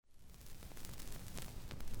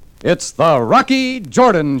It's the Rocky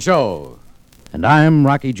Jordan Show. And I'm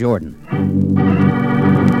Rocky Jordan.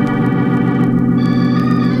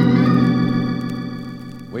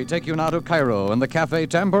 We take you now to Cairo and the Cafe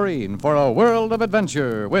Tambourine for a world of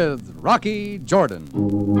adventure with Rocky Jordan.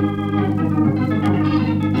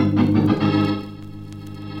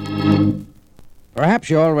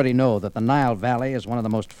 Perhaps you already know that the Nile Valley is one of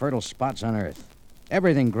the most fertile spots on Earth.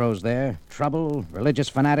 Everything grows there. Trouble, religious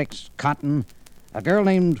fanatics, cotton, a girl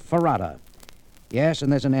named Farada. Yes,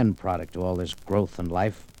 and there's an end product to all this growth and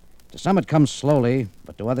life. To some it comes slowly,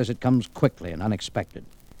 but to others it comes quickly and unexpected.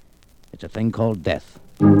 It's a thing called death.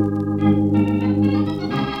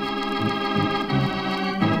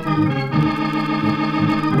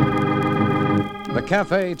 The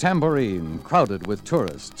Cafe Tambourine, crowded with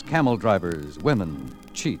tourists, camel drivers, women,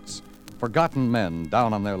 cheats, forgotten men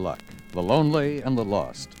down on their luck, the lonely and the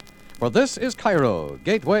lost. For this is Cairo,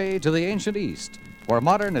 gateway to the ancient East, where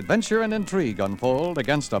modern adventure and intrigue unfold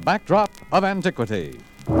against a backdrop of antiquity.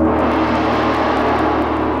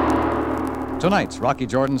 Tonight's Rocky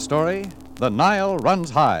Jordan story, The Nile Runs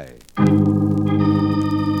High.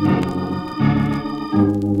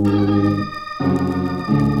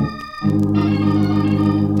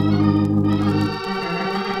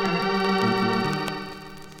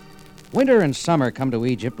 Winter and summer come to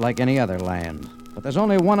Egypt like any other land. But there's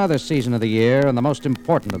only one other season of the year, and the most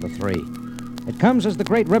important of the three. It comes as the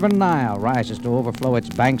great river Nile rises to overflow its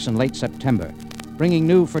banks in late September, bringing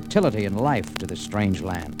new fertility and life to this strange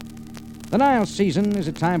land. The Nile season is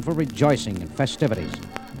a time for rejoicing and festivities.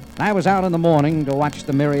 And I was out in the morning to watch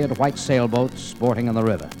the myriad white sailboats sporting on the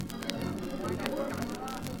river.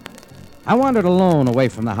 I wandered alone away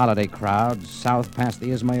from the holiday crowds, south past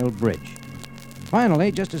the Ismail Bridge.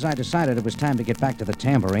 Finally, just as I decided it was time to get back to the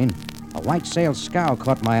Tambourine, a white-sailed scow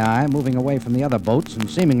caught my eye, moving away from the other boats and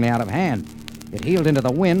seemingly out of hand. It heeled into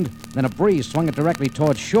the wind, then a breeze swung it directly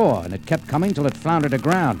toward shore, and it kept coming till it floundered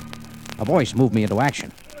aground. A voice moved me into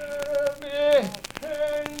action. Help me! In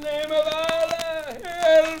the name of Allah,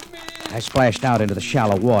 help me! I splashed out into the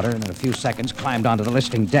shallow water and in a few seconds climbed onto the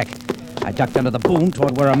listing deck. I ducked under the boom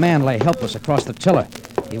toward where a man lay helpless across the tiller.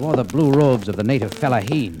 He wore the blue robes of the native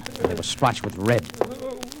fellahin, and they were splotched with red.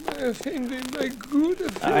 Oh, my Effendi, my good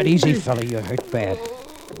Effendi. All right, easy, fella. You're hurt bad.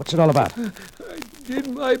 What's it all about? I did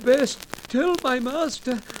my best. Tell my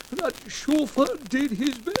master that chauffeur did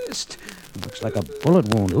his best. Looks like a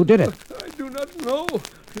bullet wound. Who did it? I do not know.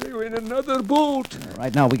 They were in another boat.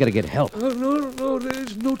 Right now, we gotta get help. Oh, no, there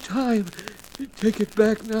is no time. Take it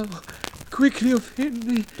back now. Quickly,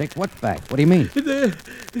 Effendi. Take what back? What do you mean? There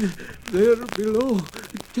below.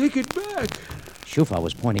 Take it back. Shufa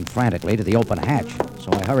was pointing frantically to the open hatch,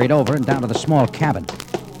 so I hurried over and down to the small cabin.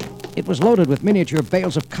 It was loaded with miniature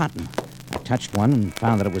bales of cotton. I touched one and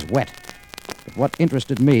found that it was wet. But what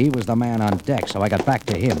interested me was the man on deck, so I got back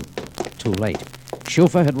to him. Too late.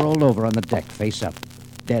 Shufa had rolled over on the deck, face up.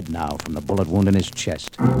 Dead now from the bullet wound in his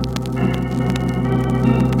chest.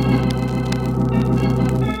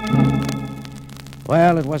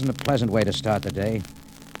 Well, it wasn't a pleasant way to start the day.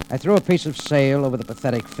 I threw a piece of sail over the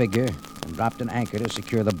pathetic figure and dropped an anchor to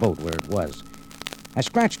secure the boat where it was. I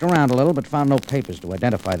scratched around a little but found no papers to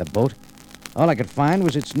identify the boat. All I could find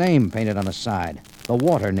was its name painted on the side, the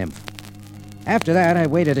Water Nymph. After that, I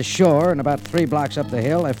waded ashore, and about 3 blocks up the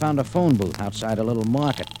hill, I found a phone booth outside a little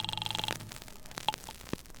market.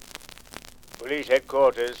 Police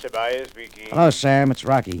headquarters, Sabaya speaking. Hello, Sam. It's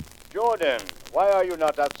Rocky. Jordan, why are you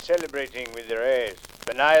not out celebrating with the race?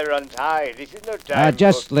 The Nile runs high. This is no time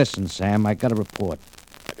Just listen, Sam. I got a report.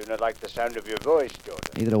 I do not like the sound of your voice, Jordan.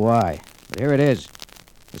 Neither do I. But here it is.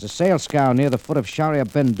 There's a sail scow near the foot of Sharia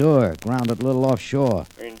Ben-Dur, grounded a little offshore.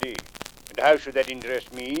 Indeed. And how should that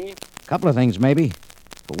interest me? A couple of things, maybe.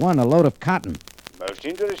 For one, a load of cotton. Most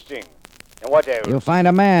interesting. And what else? You'll find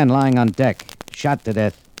a man lying on deck, shot to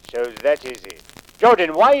death. So that is it.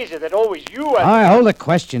 Jordan, why is it that always you are... All right, hold the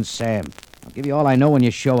question, Sam. I'll give you all I know when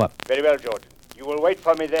you show up. Very well, Jordan. You will wait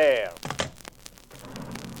for me there.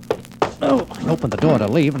 Oh, I opened the door to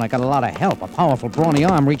leave, and I got a lot of help. A powerful, brawny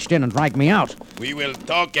arm reached in and dragged me out. We will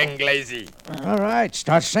talk, Inglesi. All right,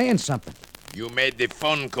 start saying something. You made the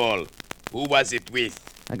phone call. Who was it with?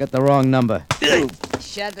 I got the wrong number.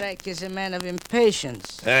 Shadrach is a man of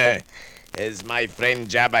impatience. As my friend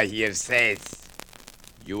Jabba here says.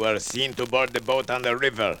 You were seen to board the boat on the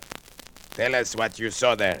river. Tell us what you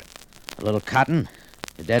saw there. A little cotton.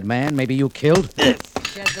 The dead man maybe you killed.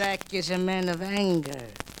 Shadrach is a man of anger.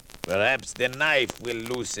 Perhaps the knife will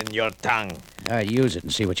loosen your tongue. All right, use it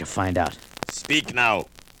and see what you find out. Speak now.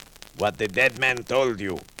 What the dead man told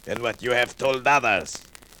you, and what you have told others.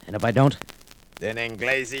 And if I don't? Then,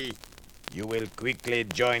 Inglesi, you will quickly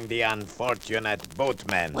join the unfortunate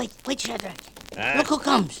boatman. Wait, Shadrach. Huh? Look who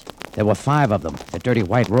comes. There were 5 of them, their dirty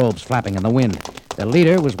white robes flapping in the wind. Their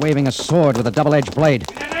leader was waving a sword with a double-edged blade.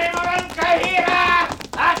 In the name of Al-Kahira,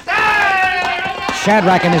 attack!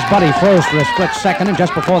 Shadrach and his buddy froze for a split second, and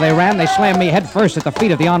just before they ran, they slammed me headfirst at the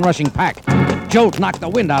feet of the onrushing pack. The jolt knocked the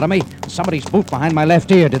wind out of me. Somebody's boot behind my left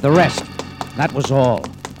ear did the rest. That was all.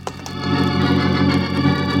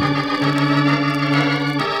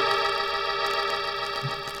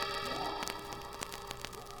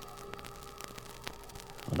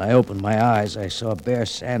 When I opened my eyes, I saw bare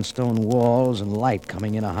sandstone walls and light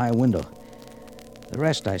coming in a high window. The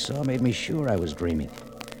rest I saw made me sure I was dreaming.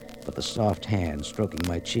 But the soft hand stroking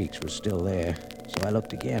my cheeks was still there, so I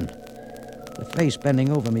looked again. The face bending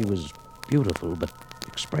over me was beautiful, but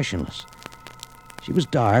expressionless. She was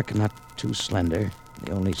dark and not too slender.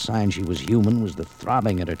 The only sign she was human was the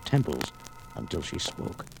throbbing at her temples until she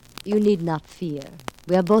spoke. You need not fear.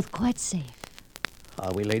 We are both quite safe.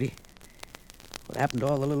 Are we, lady? What happened to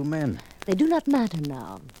all the little men? They do not matter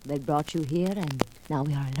now. They brought you here, and now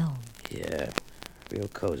we are alone. Yeah, real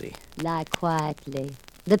cozy. Lie quietly.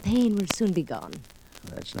 The pain will soon be gone.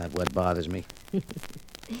 That's not what bothers me.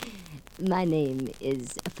 My name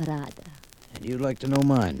is Farada. And you'd like to know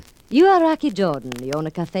mine? You are Rocky Jordan. You own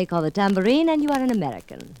a cafe called the Tambourine, and you are an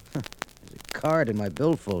American. There's a card in my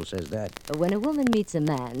billfold says that. But when a woman meets a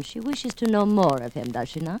man, she wishes to know more of him, does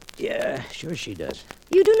she not? Yeah, sure she does.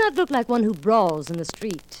 You do not look like one who brawls in the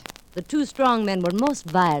street. The 2 strong men were most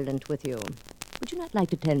violent with you. Would you not like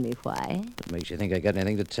to tell me why? What makes you think I got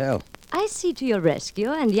anything to tell? I see to your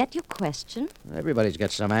rescue, and yet you question. Everybody's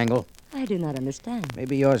got some angle. I do not understand.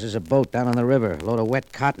 Maybe yours is a boat down on the river, a load of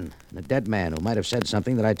wet cotton, and a dead man who might have said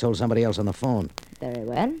something that I told somebody else on the phone. Very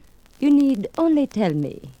well. You need only tell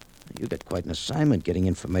me. You got quite an assignment getting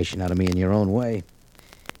information out of me in your own way.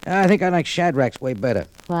 I think I like Shadrach's way better.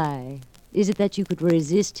 Why? Is it that you could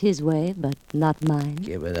resist his way, but not mine?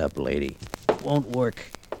 Give it up, lady. It won't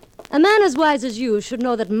work. A man as wise as you should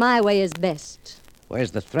know that my way is best.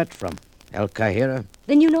 Where's the threat from? Al-Kahira?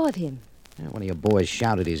 Then you know of him. One of your boys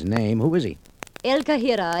shouted his name. Who is he?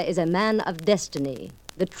 Al-Kahira is a man of destiny.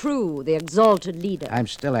 The true, the exalted leader. I'm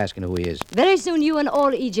still asking who he is. Very soon you and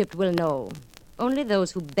all Egypt will know. Only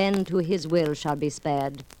those who bend to his will shall be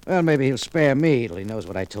spared. Well, maybe he'll spare me till he knows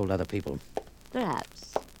what I told other people.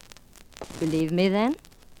 Perhaps. Believe me, then?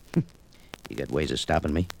 You got ways of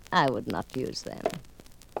stopping me? I would not use them.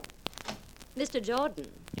 Mr. Jordan.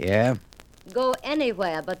 Yeah? Go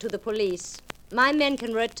anywhere but to the police. My men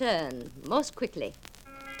can return most quickly.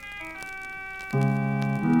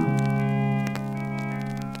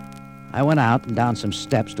 I went out and down some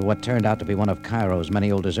steps to what turned out to be one of Cairo's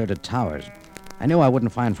many old deserted towers. I knew I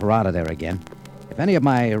wouldn't find Farada there again. If any of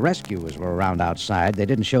my rescuers were around outside, they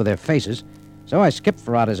didn't show their faces, so I skipped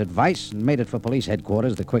Farada's advice and made it for police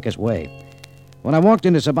headquarters the quickest way. When I walked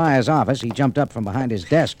into Sabaya's office, he jumped up from behind his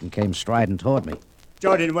desk and came striding toward me.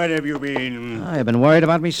 Jordan, where have you been? Oh, you been worried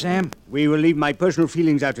about me, Sam? We will leave my personal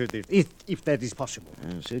feelings out of this, if that is possible.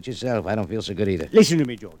 Suit yourself. I don't feel so good either. Listen to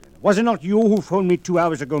me, Jordan. Was it not you who phoned me 2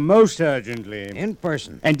 hours ago most urgently? In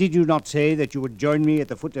person. And did you not say that you would join me at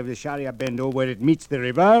the foot of the Sharia Bendo where it meets the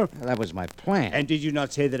river? Well, that was my plan. And did you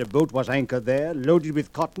not say that a boat was anchored there, loaded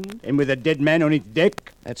with cotton, and with a dead man on its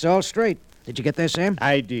deck? That's all straight. Did you get there, Sam?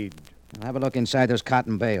 I did. I'll have a look inside those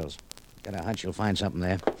cotton bales. Got a hunch you'll find something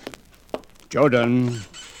there. Jordan,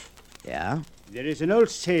 Yeah? there is an old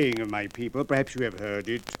saying of my people, perhaps you have heard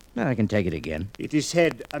it. Well, I can take it again. It is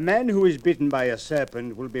said, a man who is bitten by a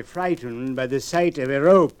serpent will be frightened by the sight of a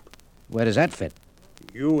rope. Where does that fit?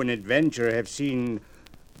 You, an adventurer, have seen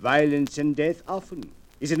violence and death often.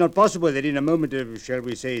 Is it not possible that in a moment of, shall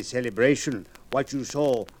we say, celebration, what you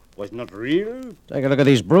saw was not real? Take a look at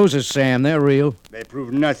these bruises, Sam. They're real. They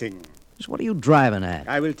prove nothing. Just what are you driving at?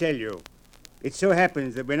 I will tell you. It so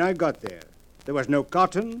happens that when I got there was no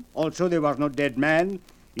cotton. Also, there was no dead man.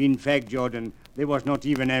 In fact, Jordan, there was not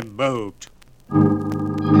even a boat.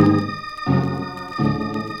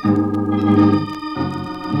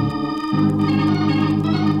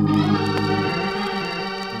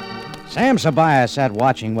 Sam Sabaya sat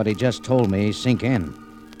watching what he just told me sink in.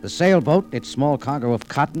 The sailboat, its small cargo of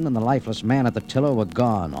cotton, and the lifeless man at the tiller were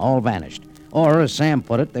gone, all vanished. Or, as Sam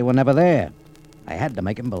put it, they were never there. I had to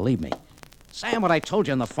make him believe me. Sam, what I told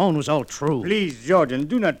you on the phone was all true. Please, Jordan,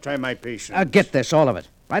 do not try my patience. Now, get this, all of it.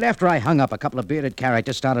 Right after I hung up, a couple of bearded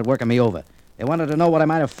characters started working me over. They wanted to know what I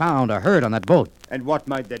might have found or heard on that boat. And what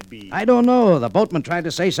might that be? I don't know. The boatman tried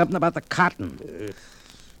to say something about the cotton.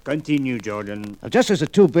 Continue, Jordan. Well, just as the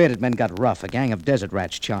 2 bearded men got rough, a gang of desert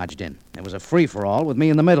rats charged in. There was a free-for-all with me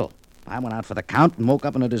in the middle. I went out for the count and woke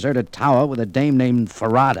up in a deserted tower with a dame named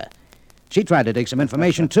Farada. She tried to dig some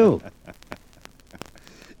information, too.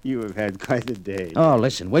 You have had quite a day. Oh,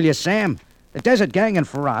 listen, will you, Sam? The desert gang in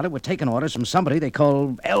Farada were taking orders from somebody they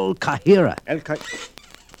call El Kahira.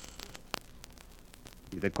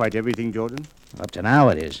 Is that quite everything, Jordan? Up to now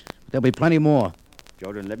it is. There'll be plenty more.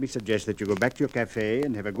 Jordan, let me suggest that you go back to your cafe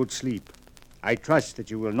and have a good sleep. I trust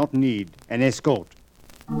that you will not need an escort.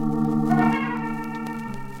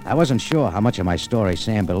 I wasn't sure how much of my story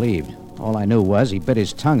Sam believed. All I knew was he bit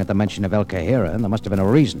his tongue at the mention of El Kahira, and there must have been a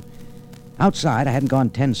reason. Outside, I hadn't gone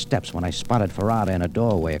 10 steps when I spotted Farada in a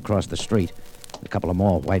doorway across the street. A couple of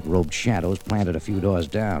more white-robed shadows planted a few doors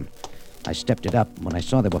down. I stepped it up. When I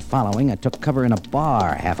saw they were following, I took cover in a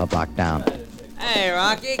bar half a block down. Hey,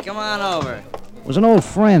 Rocky, come on over. It was an old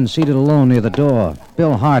friend seated alone near the door.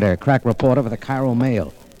 Bill Harder, crack reporter for the Cairo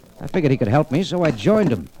Mail. I figured he could help me, so I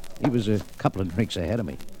joined him. He was a couple of drinks ahead of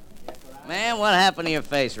me. Man, what happened to your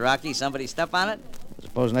face, Rocky? Somebody step on it?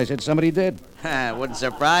 Supposing I said somebody did. Wouldn't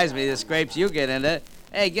surprise me, the scrapes you get into.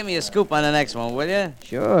 Hey, give me a scoop on the next one, will you?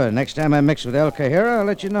 Sure. Next time I mix with El Kahira, I'll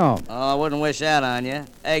let you know. Oh, I wouldn't wish that on you.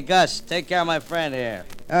 Hey, Gus, take care of my friend here.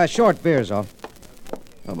 Short beers, all.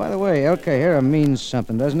 Oh, by the way, El Kahira means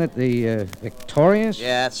something, doesn't it? The, victorious?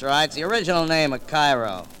 Yeah, that's right. It's the original name of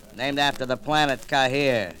Cairo, named after the planet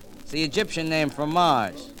Kahir. It's the Egyptian name for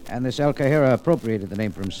Mars. And this El Kahira appropriated the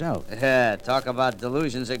name for himself. Yeah, talk about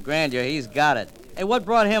delusions of grandeur. He's got it. Hey, what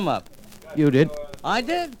brought him up? You did. I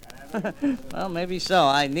did? Well, maybe so.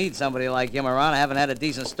 I need somebody like him around. I haven't had a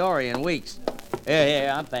decent story in weeks.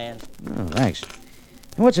 Here, I'm paying. Oh, thanks.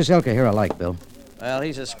 And what's this El Kahira like, Bill? Well,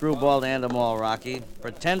 he's a screwball to end them all, Rocky.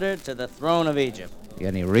 Pretender to the throne of Egypt. You got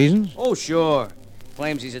any reasons? Oh, sure.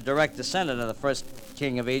 Claims he's a direct descendant of the first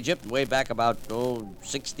king of Egypt, way back about,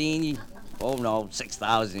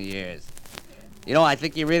 6,000 years. You know, I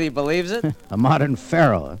think he really believes it. A modern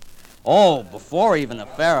pharaoh, huh? Oh, before even the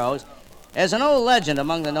pharaohs. There's an old legend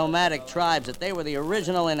among the nomadic tribes that they were the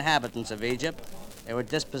original inhabitants of Egypt. They were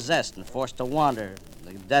dispossessed and forced to wander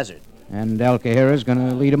in the desert. And El Kahira's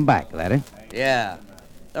gonna lead them back, that, eh? Yeah.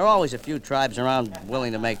 There are always a few tribes around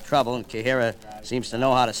willing to make trouble, and Kahira seems to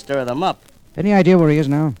know how to stir them up. Any idea where he is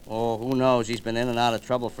now? Oh, who knows? He's been in and out of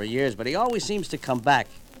trouble for years, but he always seems to come back.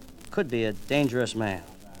 Could be a dangerous man.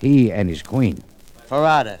 He and his queen.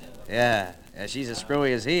 Farada. Yeah, she's as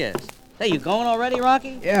screwy as he is. Hey, you going already,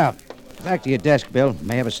 Rocky? Yeah. Back to your desk, Bill.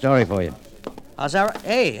 May have a story for you. How's that?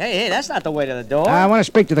 Hey, that's not the way to the door. I want to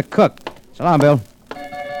speak to the cook. So long, Bill.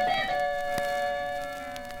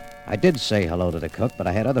 I did say hello to the cook, but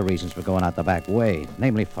I had other reasons for going out the back way,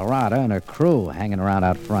 namely Farada and her crew hanging around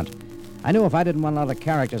out front. I knew if I didn't want other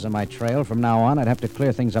characters on my trail from now on, I'd have to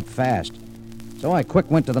clear things up fast. So I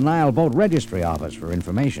quick went to the Nile Boat Registry office for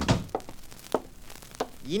information.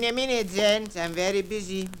 In a minute, gents. I'm very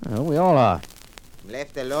busy. Well, we all are. I'm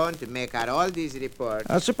left alone to make out all these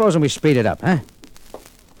reports. Supposing we speed it up, huh?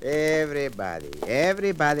 Everybody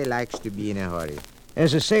likes to be in a hurry.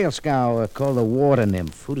 There's a sail scow called the Water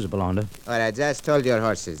Nymph. Who does it belong to? All right, just hold your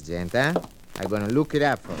horses, gent, huh? I'm gonna look it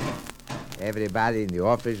up for you. Everybody in the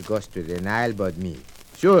office goes to the Nile but me.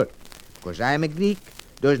 Sure, because I'm a Greek,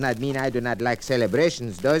 does not mean I do not like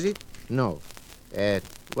celebrations, does it? No.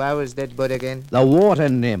 What was that boat again? The Water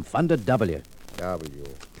Nymph, under W. W.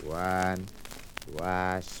 One.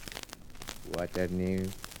 Wasp. Water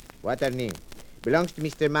Nymph. Water Nymph. Belongs to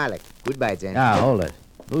Mr. Malik. Goodbye, gent. Hold it.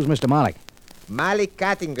 Who's Mr. Malik? Malik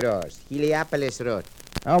Cotton Growers, Heliopolis Road.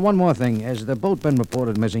 One more thing. Has the boat been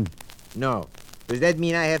reported missing? No. Does that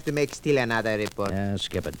mean I have to make still another report?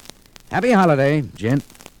 Skip it. Happy holiday, gent.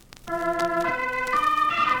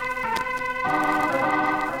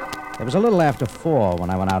 It was a little after 4 when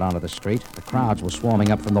I went out onto the street. The crowds were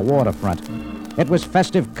swarming up from the waterfront. It was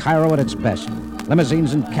festive Cairo at its best.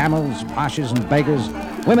 Limousines and camels, pashas and beggars,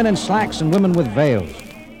 women in slacks and women with veils.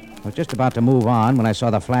 I was just about to move on when I saw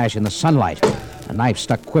the flash in the sunlight. A knife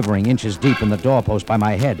stuck quivering inches deep in the doorpost by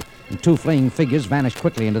my head, and 2 fleeing figures vanished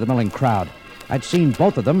quickly into the milling crowd. I'd seen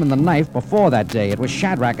both of them and the knife before that day. It was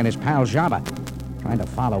Shadrach and his pal Jabba. Trying to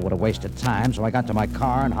follow would have wasted time, so I got to my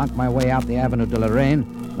car and honked my way out the Avenue de Lorraine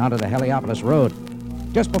and onto the Heliopolis Road.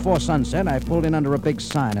 Just before sunset, I pulled in under a big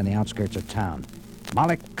sign on the outskirts of town.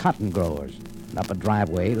 Malik Cotton Growers, and up a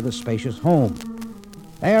driveway to the spacious home.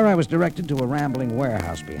 There I was directed to a rambling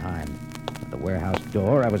warehouse behind. At the warehouse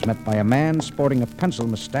door, I was met by a man sporting a pencil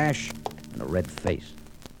mustache and a red face.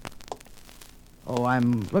 Oh,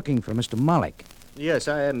 I'm looking for Mr. Malik. Yes,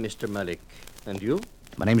 I am Mr. Malik. And you?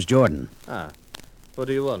 My name's Jordan. What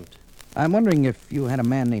do you want? I'm wondering if you had a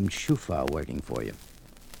man named Shufa working for you.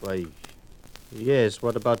 Why, yes,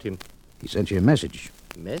 what about him? He sent you a message.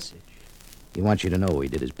 Message? He wants you to know he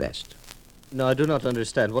did his best. No, I do not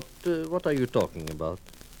understand. What are you talking about?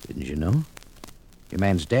 Didn't you know? Your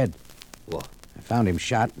man's dead. What? I found him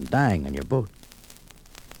shot and dying on your boat.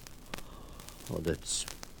 Oh, that's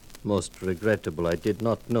most regrettable. I did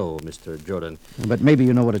not know, Mr. Jordan. But maybe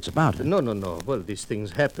you know what it's about. No. Well, these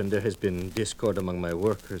things happen. There has been discord among my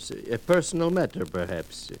workers. A personal matter,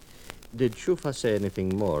 perhaps. Did Shufa say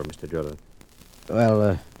anything more, Mr. Jordan?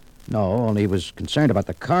 Well, no, only he was concerned about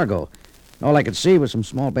the cargo. All I could see was some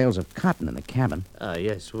small bales of cotton in the cabin. Ah,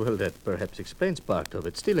 yes. Well, that perhaps explains part of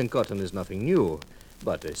it. Stealing cotton is nothing new,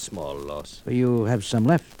 but a small loss. So you have some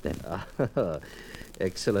left, then?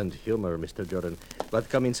 Excellent humor, Mr. Jordan. But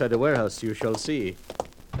come inside the warehouse, you shall see.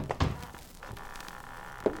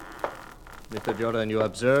 Mr. Jordan, you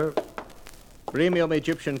observe? Premium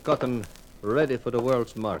Egyptian cotton ready for the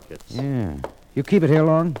world's markets. Yeah. You keep it here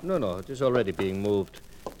long? No, it is already being moved.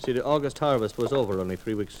 See, the August harvest was over only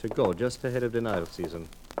 3 weeks ago, just ahead of the Nile season.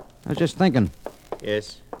 I was just thinking.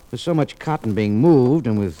 Yes? With so much cotton being moved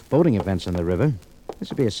and with boating events on the river, this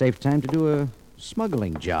would be a safe time to do a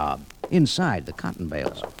smuggling job inside the cotton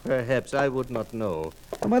bales. Perhaps. I would not know.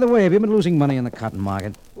 Oh, by the way, have you been losing money in the cotton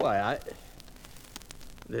market? Why,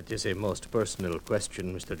 That is a most personal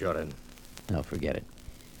question, Mr. Jordan. No, forget it.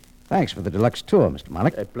 Thanks for the deluxe tour, Mr.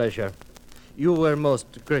 Malik. A pleasure. You were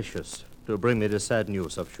most gracious to bring me the sad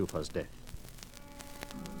news of Shufa's death.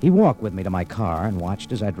 He walked with me to my car and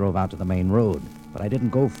watched as I drove out to the main road, but I didn't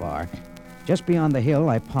go far. Just beyond the hill,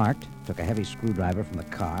 I parked, took a heavy screwdriver from the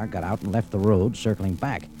car, got out and left the road, circling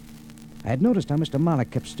back. I had noticed how Mr.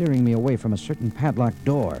 Malik kept steering me away from a certain padlocked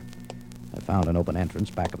door. I found an open entrance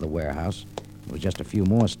back of the warehouse. It was just a few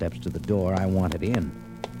more steps to the door I wanted in.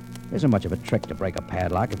 There isn't much of a trick to break a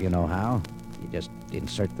padlock if you know how. You just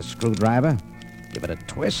insert the screwdriver, give it a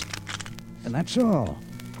twist, and that's all.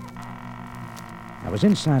 I was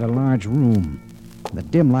inside a large room. In the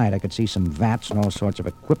dim light, I could see some vats and all sorts of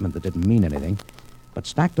equipment that didn't mean anything. But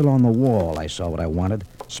stacked along the wall, I saw what I wanted.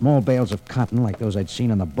 Small bales of cotton like those I'd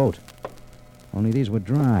seen on the boat. Only these were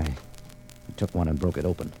dry. I took one and broke it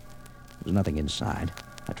open. There was nothing inside.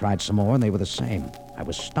 I tried some more, and they were the same. I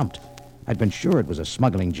was stumped. I'd been sure it was a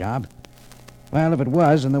smuggling job. Well, if it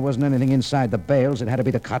was, and there wasn't anything inside the bales, it had to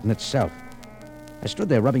be the cotton itself. I stood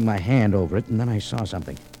there rubbing my hand over it, and then I saw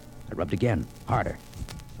something. I rubbed again, harder.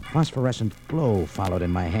 A phosphorescent glow followed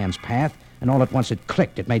in my hand's path, and all at once it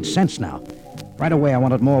clicked. It made sense now. Right away, I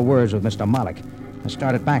wanted more words with Mr. Malik. I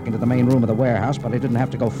started back into the main room of the warehouse, but I didn't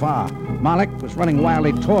have to go far. Malik was running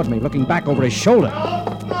wildly toward me, looking back over his shoulder.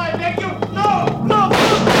 No, I beg you, no!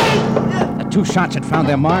 The two shots had found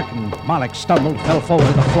their mark, and Malik stumbled, fell forward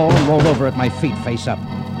to the floor, and rolled over at my feet, face up.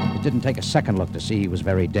 It didn't take a second look to see he was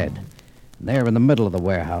very dead. And there in the middle of the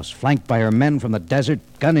warehouse, flanked by her men from the desert,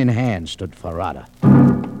 gun in hand, stood Farada.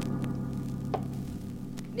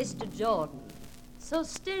 Mr. Jordan, so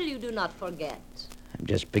still you do not forget. I'm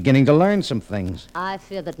just beginning to learn some things. I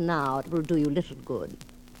fear that now it will do you little good.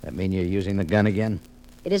 That mean you're using the gun again?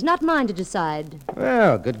 It is not mine to decide.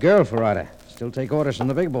 Well, good girl, Farada. Still take orders from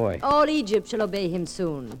the big boy. All Egypt shall obey him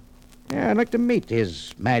soon. Yeah, I'd like to meet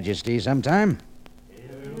His Majesty sometime.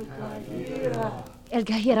 El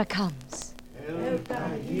Gahira comes.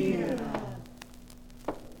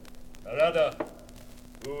 Arada,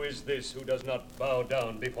 who is this who does not bow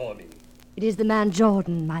down before me? It is the man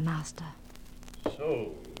Jordan, my master.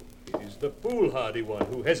 So, it is the foolhardy one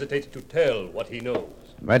who hesitates to tell what he knows.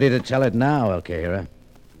 I'm ready to tell it now, El Kahira.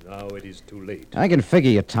 Now it is too late. I can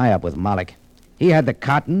figure your tie-up with Malik. He had the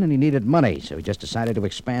cotton and he needed money, so he just decided to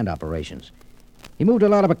expand operations. He moved a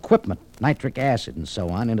lot of equipment, nitric acid and so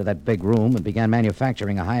on, into that big room and began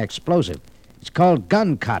manufacturing a high explosive. It's called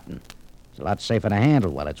gun cotton. It's a lot safer to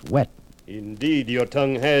handle while it's wet. Indeed, your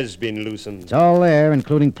tongue has been loosened. It's all there,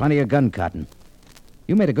 including plenty of gun cotton.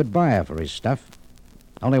 You made a good buyer for his stuff.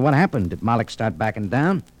 Only what happened? Did Malik start backing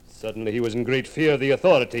down? Suddenly he was in great fear of the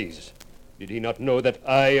authorities. Did he not know that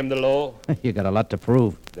I am the law? You got a lot to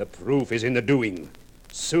prove. The proof is in the doing.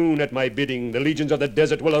 Soon at my bidding, the legions of the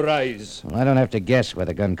desert will arise. Well, I don't have to guess where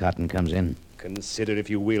the gun cotton comes in. Consider, if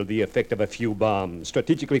you will, the effect of a few bombs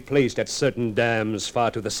strategically placed at certain dams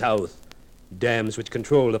far to the south. Dams which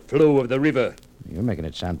control the flow of the river. You're making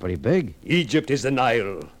it sound pretty big. Egypt is the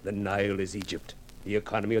Nile. The Nile is Egypt. The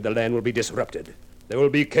economy of the land will be disrupted. There will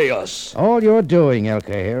be chaos. All you're doing, El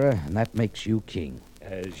Kahira, and that makes you king.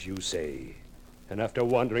 As you say. And after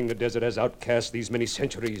wandering the desert as outcasts these many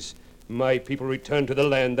centuries, my people return to the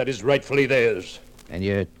land that is rightfully theirs. And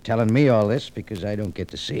you're telling me all this because I don't get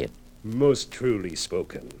to see it. Most truly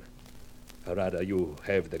spoken. Harada, you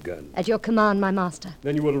have the gun. At your command, my master.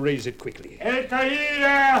 Then you will raise it quickly. El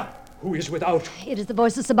Kahira! Who is without? It is the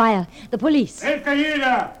voice of Sabaya, the police. El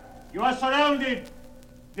Kahira, you are surrounded.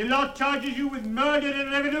 The law charges you with murder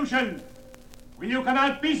and revolution. Will you come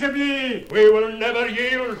out peaceably? We will never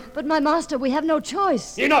yield. But, my master, we have no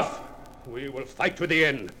choice. Enough! We will fight to the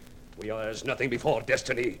end. We are as nothing before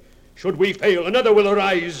destiny. Should we fail, another will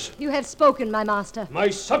arise. You have spoken, my master. My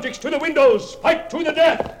subjects to the windows! Fight to the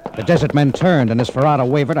death! The desert men turned, and as Ferrata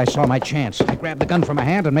wavered, I saw my chance. I grabbed the gun from my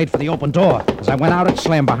hand and made for the open door. As I went out, it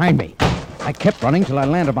slammed behind me. I kept running till I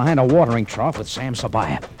landed behind a watering trough with Sam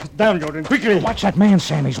Sabaya. Down, Jordan, quickly. Watch that man,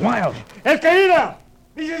 Sam. He's wild. El Kahira,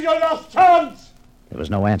 this is your last chance. There was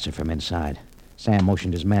no answer from inside. Sam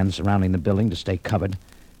motioned his men surrounding the building to stay covered.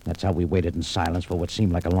 That's how we waited in silence for what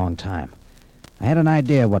seemed like a long time. I had an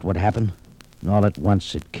idea what would happen, and all at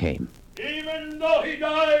once it came. Even though he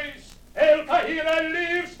dies, El Kahira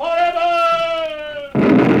lives forever!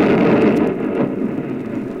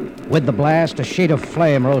 With the blast, a sheet of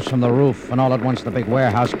flame rose from the roof, and all at once the big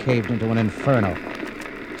warehouse caved into an inferno.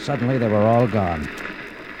 Suddenly, they were all gone.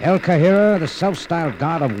 El Kahira, the self-styled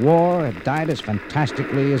god of war, had died as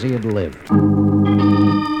fantastically as he had lived.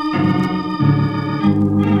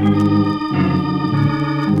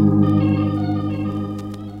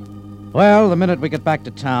 Well, the minute we got back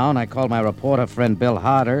to town, I called my reporter friend Bill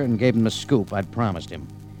Harder and gave him the scoop I'd promised him.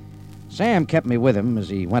 Sam kept me with him as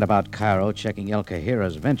he went about Cairo checking El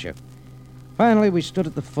Kahira's venture. Finally, we stood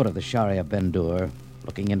at the foot of the Sharia Bendur,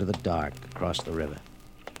 looking into the dark across the river.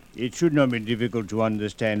 It should not be difficult to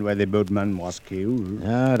understand why the boatman was killed.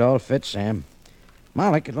 It all fits, Sam.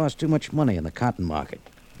 Malik had lost too much money in the cotton market.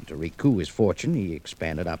 And to recoup his fortune, he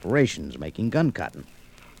expanded operations making gun cotton,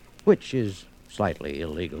 which is slightly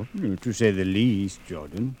illegal. To say the least,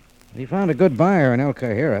 Jordan. He found a good buyer in El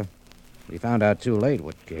Kahira. We found out too late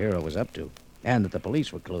what Kahira was up to, and that the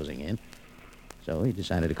police were closing in. So he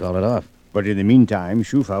decided to call it off. But in the meantime,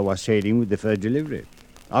 Shufa was sailing with the first delivery.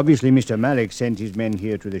 Obviously, Mr. Malik sent his men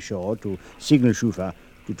here to the shore to signal Shufa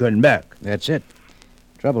to turn back. That's it.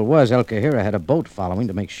 Trouble was, El Kahira had a boat following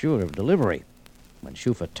to make sure of delivery. When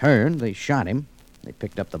Shufa turned, they shot him. They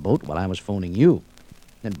picked up the boat while I was phoning you.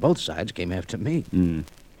 Then both sides came after me.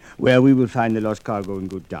 Well, we will find the lost cargo in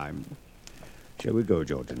good time. Shall we go,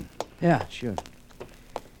 Jordan? Yeah, sure.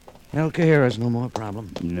 El Kahira's no more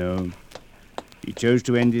problem. No. He chose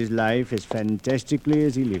to end his life as fantastically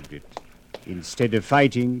as he lived it. Instead of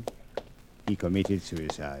fighting, he committed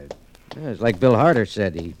suicide. Yeah, it's like Bill Harder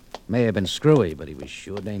said. He may have been screwy, but he was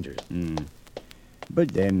sure dangerous. But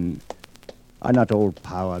then, are not all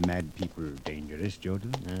power-mad people dangerous,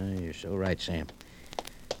 Jordan? You're so right, Sam.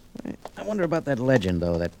 I wonder about that legend,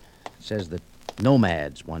 though, that says that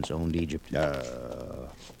nomads once owned Egypt.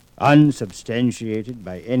 Unsubstantiated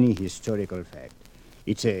by any historical fact.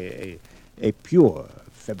 It's a pure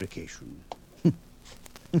fabrication.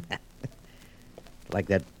 Like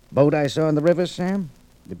that boat I saw in the river, Sam?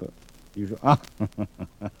 The boat?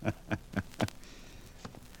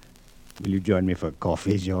 Will you join me for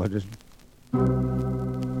coffee, Jordan?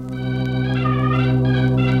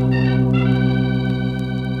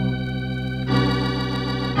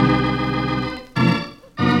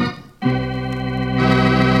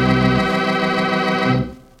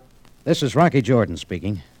 This is Rocky Jordan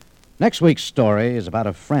speaking. Next week's story is about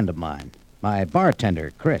a friend of mine, my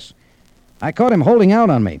bartender, Chris. I caught him holding out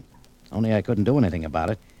on me, only I couldn't do anything about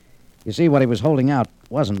it. You see, what he was holding out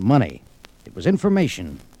wasn't money. It was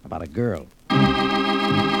information about a girl.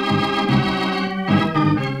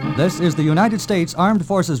 This is the United States Armed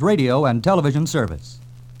Forces Radio and Television Service.